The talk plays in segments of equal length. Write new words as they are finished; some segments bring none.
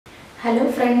Hello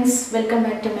friends, welcome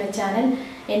back to my channel.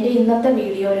 In this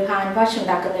video, ഒരു hand wash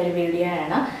ഉണ്ടാക്കുന്ന ഒരു video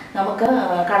ആണ്. നമുക്ക്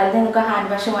കടയിൽ നിന്നൊക്കെ ഹാൻഡ്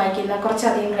വാഷ് വാങ്ങിക്കുന്ന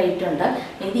കുറച്ചധികം റേറ്റ് ഉണ്ട്.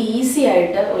 ഇത് ഈസി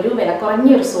ആയിട്ട് ഒരു വില കുറഞ്ഞ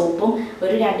ഒരു സോപ്പും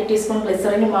ഒരു 2 ടീസ്പൂൺ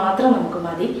ഗ്ലിസറിനും മാത്രം നമുക്ക്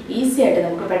മതി. ഈസി ആയിട്ട്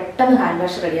നമുക്ക് പെട്ടെന്ന് ഹാൻഡ്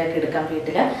വാഷ് റെഡിയാക്കി എടുക്കാം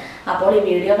വീട്ടിൽ. അപ്പോൾ ഈ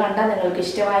വീഡിയോ കണ്ടാൽ നിങ്ങൾക്ക്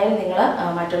ഇഷ്ടമായാൽ നിങ്ങൾ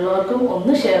മറ്റുള്ളവർക്കും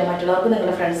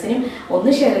നിങ്ങളുടെ ഫ്രണ്ട്സിനും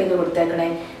ഒന്ന് ഷെയർ ചെയ്ത് കൊടുത്തേക്കണേ.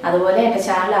 അതുപോലെ എൻ്റെ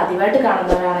ചാനൽ ആദ്യമായിട്ട്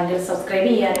കാണുന്നവരാണെങ്കിൽ സബ്സ്ക്രൈബ്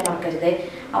ചെയ്യാനും മറക്കരുത്.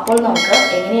 അപ്പോൾ നമുക്ക്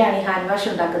എങ്ങനെയാണ് ഈ ഹാൻഡ് വാഷ്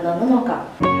ഉണ്ടാക്കുന്നതെന്ന് നോക്കാം.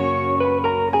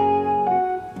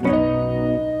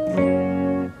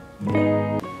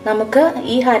 നമുക്ക്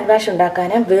ഈ ഹാൻഡ് വാഷ്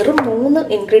ഉണ്ടാക്കാൻ വെറും 3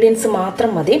 ഇൻഗ്രീഡിയൻസ് മാത്രം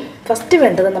മതി. ഫസ്റ്റ്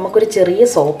വേണ്ടത് നമുക്കൊരു ചെറിയ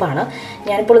സോപ്പാണ്.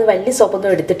 ഞാനിപ്പോൾ ഇത് വലിയ സോപ്പൊന്നും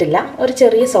എടുത്തിട്ടില്ല, ഒരു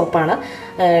ചെറിയ സോപ്പാണ്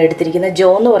എടുത്തിരിക്കുന്നത്. ജോ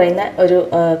എന്ന് പറയുന്ന ഒരു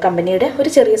കമ്പനിയുടെ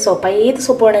ഒരു ചെറിയ സോപ്പാണ്. ഏത്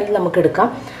സോപ്പ് വേണമെങ്കിലും നമുക്ക് എടുക്കാം,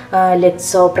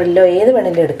 ലെക്സോ പ്രില്ലോ ഏത്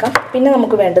വേണമെങ്കിലും എടുക്കാം. പിന്നെ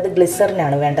നമുക്ക് വേണ്ടത്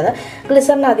ഗ്ലിസറിനാണ് വേണ്ടത്.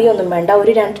 ഗ്ലിസറിന് അധികമൊന്നും വേണ്ട,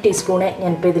 ഒരു 2 ടീസ്പൂണേ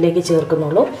ഞാനിപ്പോൾ ഇതിലേക്ക്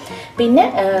ചേർക്കുന്നുള്ളൂ. പിന്നെ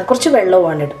കുറച്ച്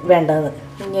വെള്ളവുമാണ് വേണ്ടത്.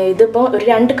 ഇതിപ്പോൾ ഒരു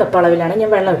 2 കപ്പ് അളവിലാണ്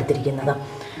ഞാൻ വെള്ളം എടുത്തിരിക്കുന്നത്.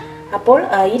 അപ്പോൾ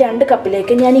ഈ 2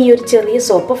 കപ്പിലേക്ക് ഞാൻ ഈ ഒരു ചെറിയ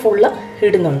സോപ്പ് ഫുള്ള്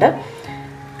ഇടുന്നുണ്ട്.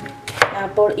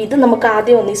 അപ്പോൾ ഇത് നമുക്ക്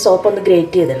ആദ്യം ഒന്ന് ഈ സോപ്പ് ഒന്ന്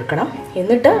ഗ്രേറ്റ് ചെയ്തെടുക്കണം.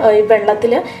 എന്നിട്ട് ഈ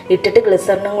വെള്ളത്തിൽ ഇട്ടിട്ട്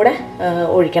ഗ്ലിസറിനും കൂടെ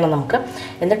ഒഴിക്കണം നമുക്ക്.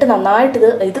 എന്നിട്ട് നന്നായിട്ട്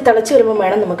ഇത് തിളച്ച് വരുമ്പോൾ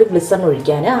വേണം നമുക്ക് ഗ്ലിസറിന്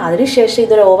ഒഴിക്കാൻ. അതിനുശേഷം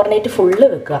ഇതൊരു ഓവർനൈറ്റ് ഫുള്ള്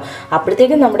വെക്കുക.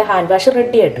 അപ്പോഴത്തേക്കും നമ്മുടെ ഹാൻഡ് വാഷ്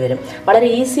റെഡി ആയിട്ട് വരും. വളരെ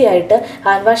ഈസി ആയിട്ട്,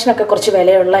 ഹാൻഡ് വാഷിനൊക്കെ കുറച്ച്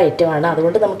വിലയുള്ള ഐറ്റമാണ്.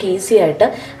 അതുകൊണ്ട് നമുക്ക് ഈസി ആയിട്ട്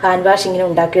ഹാൻഡ് വാഷ് ഇങ്ങനെ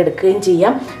ഉണ്ടാക്കിയെടുക്കുകയും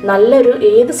ചെയ്യാം. നല്ലൊരു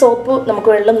ഏത് സോപ്പ്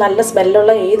നമുക്ക് വെള്ളം നല്ല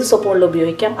സ്മെല്ലുള്ള ഏത് സോപ്പ് വെള്ളം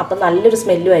ഉപയോഗിക്കാം. അപ്പം നല്ലൊരു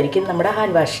സ്മെല്ലും ആയിരിക്കും നമ്മുടെ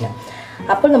ഹാൻഡ് വാഷിന്.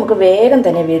 അപ്പോൾ നമുക്ക് വേഗം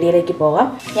തന്നെ വീഡിയോയിലേക്ക് പോകാം.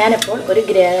 ഞാനിപ്പോൾ ഒരു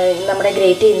നമ്മുടെ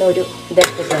ഗ്രേറ്റ് ചെയ്യുന്ന ഒരു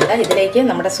ഇതെടുത്തിട്ടുണ്ട്. ഇതിലേക്ക്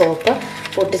നമ്മുടെ സോപ്പ്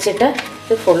പൊട്ടിച്ചിട്ട്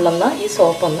ഇത് ഫുള്ളൊന്ന് ഈ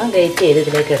സോപ്പൊന്ന് ഗ്രേറ്റ് ചെയ്ത്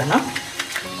ഇതിലേക്ക് ഇടണം.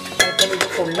 അപ്പോൾ ഇത്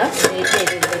ഫുള്ള് ഗ്രേറ്റ്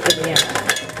ചെയ്ത് ഇതിലേക്ക് ഇടുകയാണ്.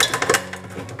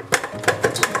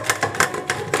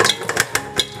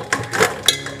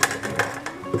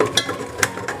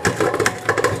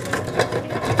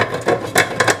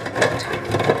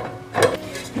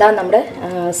 ഇതാ നമ്മുടെ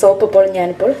സോപ്പ് ഇപ്പോൾ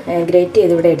ഞാനിപ്പോൾ ഗ്രേറ്റ്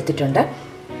ചെയ്ത് ഇവിടെ എടുത്തിട്ടുണ്ട്.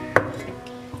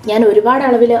 ഞാൻ ഒരുപാട്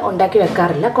അളവിൽ ഉണ്ടാക്കി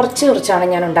വെക്കാറില്ല, കുറച്ചാണ്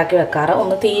ഞാൻ ഉണ്ടാക്കി വെക്കാറ്.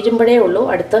 ഒന്ന് തീരുമ്പോഴേ ഉള്ളൂ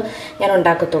അടുത്ത് ഞാൻ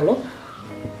ഉണ്ടാക്കത്തുള്ളൂ.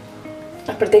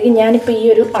 അപ്പോഴത്തേക്ക് ഞാനിപ്പോൾ ഈ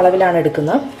ഒരു അളവിലാണ്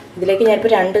എടുക്കുന്നത്. ഇതിലേക്ക്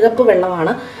ഞാനിപ്പോൾ 2 കപ്പ്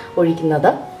വെള്ളമാണ് ഒഴിക്കുന്നത്.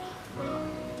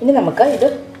 ഇനി നമുക്ക് ഇത്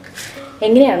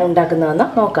എങ്ങനെയാണ് ഉണ്ടാക്കുന്നതെന്ന്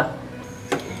നോക്കാം.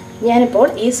 ഞാനിപ്പോൾ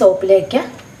ഈ സോപ്പിലേക്ക്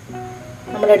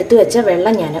നമ്മളെടുത്ത് വെച്ച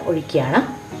വെള്ളം ഞാൻ ഒഴിക്കുകയാണ്.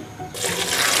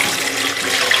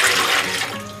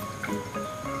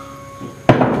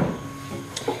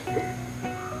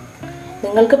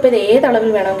 നിങ്ങൾക്കിപ്പോൾ ഇത് ഏത്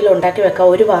അളവിൽ വേണമെങ്കിലും ഉണ്ടാക്കി വെക്കാം.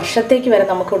 1 വർഷത്തേക്ക് വരെ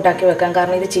നമുക്ക് ഉണ്ടാക്കി വെക്കാം.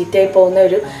 കാരണം ഇത് ചീത്തയായി പോകുന്ന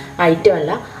ഒരു ഐറ്റം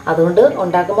അല്ല. അതുകൊണ്ട്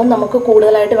ഉണ്ടാക്കുമ്പോൾ നമുക്ക്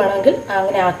കൂടുതലായിട്ട് വേണമെങ്കിൽ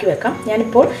അങ്ങനെ ആക്കി വെക്കാം.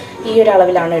 ഞാനിപ്പോൾ ഈ ഒരു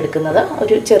അളവിലാണ് എടുക്കുന്നത്.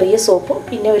 ഒരു ചെറിയ സോപ്പും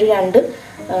പിന്നെ ഒരു 2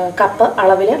 കപ്പ്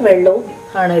അളവിൽ വെള്ളവും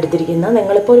ആണ് എടുത്തിരിക്കുന്നത്.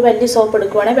 നിങ്ങളിപ്പോൾ ഒരു വലിയ സോപ്പ്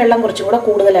എടുക്കുവാണെങ്കിൽ വെള്ളം കുറച്ചും കൂടെ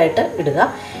കൂടുതലായിട്ട് ഇടുക.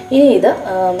 ഇനി ഇത്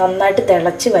നന്നായിട്ട്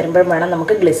തിളച്ച് വരുമ്പോൾ വേണം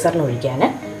നമുക്ക് ഗ്ലിസറിന് ഒഴിക്കാൻ.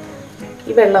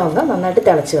 ഈ വെള്ളം ഒന്ന് നന്നായിട്ട്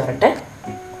തിളച്ച് വരട്ടെ.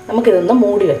 നമുക്കിതൊന്ന്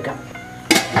മൂടി വെക്കാം.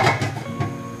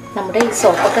 നമ്മുടെ ഈ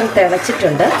സോപ്പൊക്കെ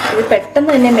തിളച്ചിട്ടുണ്ട്. ഇത്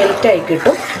പെട്ടെന്ന് തന്നെ മെൽറ്റായി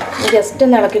കിട്ടും. ജസ്റ്റ്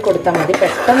ഒന്ന് ഇളക്കി കൊടുത്താൽ മതി.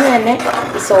 പെട്ടെന്ന് തന്നെ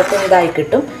ഈ സോപ്പ് ഇതായി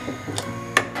കിട്ടും.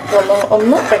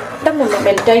 ഒന്ന് പെട്ടെന്നൊന്ന്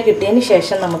മെൽറ്റായി കിട്ടിയതിന്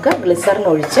ശേഷം നമുക്ക് ഗ്ലിസറിന്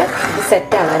ഒഴിച്ച് ഇത്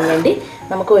സെറ്റാകാൻ വേണ്ടി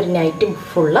നമുക്ക് ഒരു നൈറ്റ്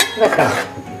ഫുള്ള് വെക്കണം.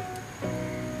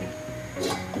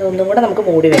 ഇതൊന്നും കൂടെ നമുക്ക്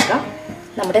മൂടി വെക്കാം.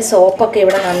 നമ്മുടെ സോപ്പൊക്കെ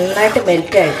ഇവിടെ നന്നായിട്ട്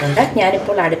മെൽറ്റായിട്ടുണ്ട്.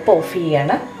 ഞാനിപ്പോൾ അടുപ്പ് ഓഫ്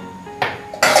ചെയ്യുകയാണ്.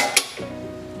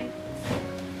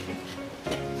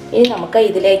 ഇനി നമുക്ക്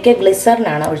ഇതിലേക്ക്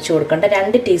ഗ്ലിസറിനാണ് ഒഴിച്ചു കൊടുക്കേണ്ടത്.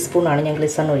 2 ടീസ്പൂണാണ് ഞാൻ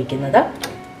ഗ്ലിസറിന് ഒഴിക്കുന്നത്.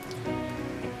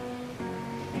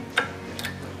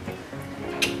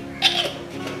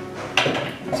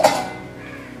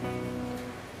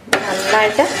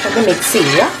 നന്നായിട്ട് ഒന്ന് മിക്സ്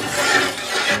ചെയ്യുക.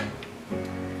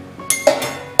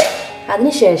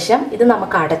 അതിനുശേഷം ഇത്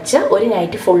നമുക്ക് അടച്ച് ഒരു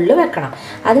നൈറ്റ് ഫുള്ള് വെക്കണം.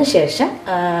 അതിനുശേഷം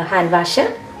ഹാൻഡ് വാഷ്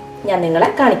ഞാൻ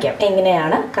നിങ്ങളെ കാണിക്കാം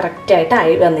എങ്ങനെയാണ് കറക്റ്റായിട്ട്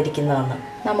ആയി വന്നിരിക്കുന്നതെന്ന്.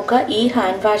 നമുക്ക് ഈ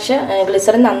ഹാൻഡ് വാഷ്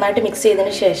ഗ്ലിസറിൻ നന്നായിട്ട് മിക്സ്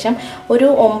ചെയ്തതിന് ശേഷം ഒരു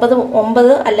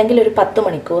 9 അല്ലെങ്കിൽ ഒരു 10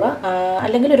 മണിക്കൂർ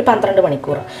അല്ലെങ്കിൽ ഒരു 12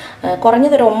 മണിക്കൂർ,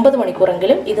 കുറഞ്ഞതൊരു 9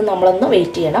 മണിക്കൂറെങ്കിലും ഇത് നമ്മളൊന്ന്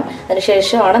വെയിറ്റ് ചെയ്യണം.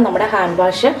 അതിനുശേഷമാണ് നമ്മുടെ ഹാൻഡ്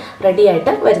വാഷ്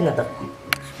റെഡിയായിട്ട് വരുന്നത്.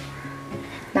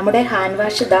 നമ്മുടെ ഹാൻഡ്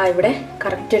വാഷ് ഇതാ ഇവിടെ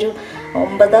കറക്റ്റ് ഒരു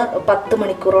 9-10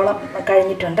 മണിക്കൂറോളം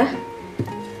കഴിഞ്ഞിട്ടുണ്ട്.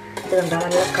 ഇത് കണ്ടോ,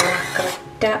 നല്ല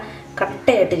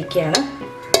കട്ടയായിട്ടിരിക്കുകയാണ്.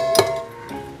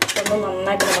 ഇതൊന്ന്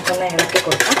നന്നായിട്ട് നമുക്കൊന്ന് ഇളക്കി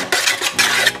കൊടുക്കാം.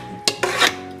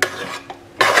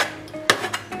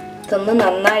 ഇതൊന്ന്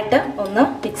നന്നായിട്ട് ഒന്ന്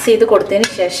മിക്സ് ചെയ്ത് കൊടുത്തതിന്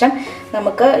ശേഷം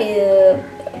നമുക്ക്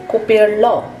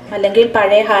കുപ്പികളിലോ അല്ലെങ്കിൽ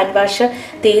പഴയ ഹാൻഡ് വാഷ്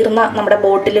തീർന്ന നമ്മുടെ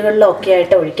ബോട്ടിലുകളിലോ ഒക്കെ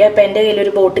ആയിട്ട് ഒഴിക്കുക. ഇപ്പോൾ എൻ്റെ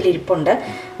കയ്യിലൊരു ബോട്ടിൽ ഇരിപ്പുണ്ട്.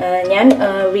 ഞാൻ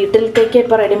വീട്ടിലത്തേക്ക്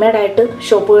ഇപ്പോൾ റെഡിമെയ്ഡായിട്ട്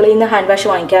ഷോപ്പുകളിൽ നിന്ന് ഹാൻഡ് വാഷ്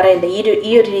വാങ്ങിക്കാറേ ഇല്ല.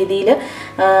 ഈ ഒരു രീതിയിൽ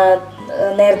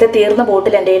നേരത്തെ തീർന്ന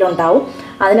ബോട്ടിൽ എൻ്റെ കയ്യിലുണ്ടാവും.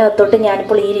 അതിനകത്തോട്ട്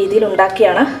ഞാനിപ്പോൾ ഈ രീതിയിൽ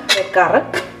ഉണ്ടാക്കിയാണ് വെക്കാറ്.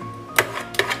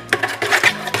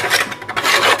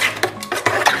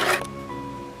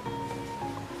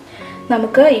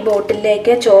 നമുക്ക് ഈ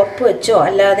ബോട്ടിലേക്ക് ചോർപ്പ് വെച്ചോ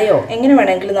അല്ലാതെയോ എങ്ങനെ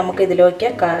വേണമെങ്കിലും നമുക്ക് ഇതിലേക്ക്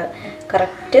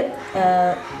കറക്റ്റ്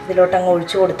ഇതിലോട്ടങ്ങ്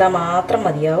ഒഴിച്ചു കൊടുത്താൽ മാത്രം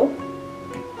മതിയാവും.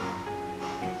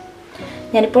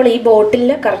 ഞാനിപ്പോൾ ഈ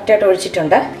ബോട്ടിലിൽ കറക്റ്റായിട്ട്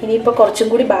ഒഴിച്ചിട്ടുണ്ട്. ഇനിയിപ്പോൾ കുറച്ചും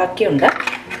കൂടി ബാക്കിയുണ്ട്.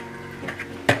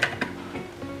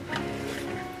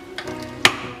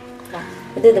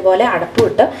 ഇത് ഇതുപോലെ അടപ്പ്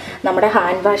ഇട്ട് നമ്മുടെ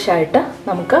ഹാൻഡ് വാഷായിട്ട്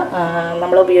നമുക്ക്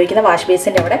നമ്മൾ ഉപയോഗിക്കുന്ന വാഷ്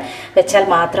ബേസിൻ്റെ അവിടെ വെച്ചാൽ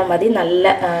മാത്രം മതി.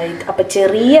 നല്ല അപ്പോൾ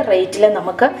ചെറിയ റേറ്റിൽ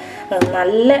നമുക്ക്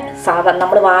നല്ല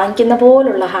നമ്മൾ വാങ്ങിക്കുന്ന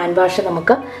പോലുള്ള ഹാൻഡ് വാഷ്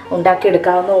നമുക്ക്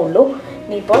ഉണ്ടാക്കിയെടുക്കാവുന്നേ ഉള്ളൂ.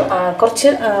 ഇനിയിപ്പോൾ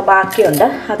കുറച്ച് ബാക്കിയുണ്ട്.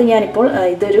 അത് ഞാനിപ്പോൾ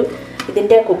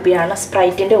ഇതിൻ്റെ കുപ്പിയാണ്,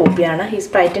 സ്പ്രൈറ്റിൻ്റെ കുപ്പിയാണ്. ഈ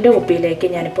സ്പ്രൈറ്റിൻ്റെ കുപ്പിയിലേക്ക്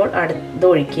ഞാനിപ്പോൾ അടുത്ത്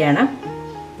ഒഴിക്കുകയാണ്.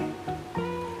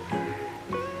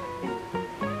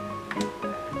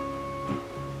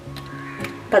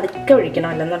 പതുക്കെ ഒഴിക്കണം,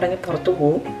 അല്ലെന്നുണ്ടെങ്കിൽ പുറത്തു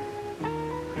പോവും.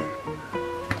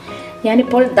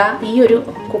 ഞാനിപ്പോൾ ഈ ഒരു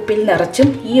കുപ്പിയിൽ നിറച്ചും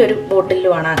ഈ ഒരു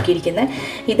ബോട്ടിലുമാണ് ആക്കിയിരിക്കുന്നത്.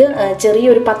 ഇത്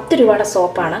ചെറിയൊരു 10 രൂപയുടെ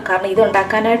സോപ്പാണ്. കാരണം ഇത്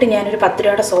ഉണ്ടാക്കാനായിട്ട് ഞാനൊരു 10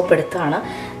 രൂപയുടെ സോപ്പ് എടുത്തതാണ്.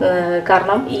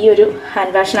 കാരണം ഈ ഒരു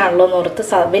ഹാൻഡ് വാഷിനാണല്ലോ എന്ന് ഓർത്ത്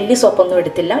വലിയ സോപ്പൊന്നും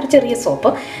എടുത്തില്ല, ഒരു ചെറിയ സോപ്പ്.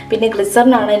 പിന്നെ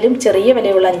ഗ്ലിസറിനാണേലും ചെറിയ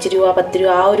വിലയുള്ള 5 രൂപ 10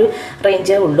 രൂപ ആ ഒരു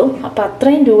റേഞ്ചേ ഉള്ളൂ. അപ്പോൾ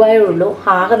അത്രയും രൂപയേ ഉള്ളൂ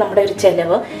ആകെ നമ്മുടെ ഒരു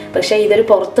ചിലവ്. പക്ഷേ ഇതൊരു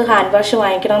പുറത്ത് ഹാൻഡ് വാഷ്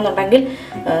വാങ്ങിക്കണമെന്നുണ്ടെങ്കിൽ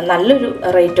നല്ലൊരു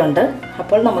റേറ്റ് ഉണ്ട്.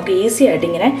 അപ്പോൾ നമുക്ക് ഈസി ആയിട്ട്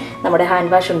ഇങ്ങനെ നമ്മുടെ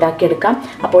ഹാൻഡ് വാഷ് ഉണ്ടാക്കിയെടുക്കാം.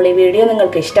 അപ്പോൾ ഈ വീഡിയോ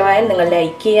നിങ്ങൾക്ക് ഇഷ്ടമായാൽ നിങ്ങൾ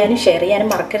ലൈക്ക് ചെയ്യാനും ഷെയർ ചെയ്യാനും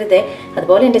മറക്കരുത്.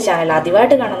 അതുപോലെ എൻ്റെ ചാനൽ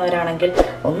ആദ്യമായിട്ട് കാണുന്നവരാണെങ്കിൽ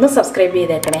ഒന്ന് സബ്സ്ക്രൈബ്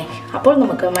ചെയ്തേക്കണേ. അപ്പോൾ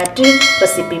നമുക്ക് മറ്റൊരു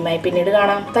റെസിപ്പിയുമായി പിന്നീട്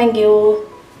കാണാം. Thank you.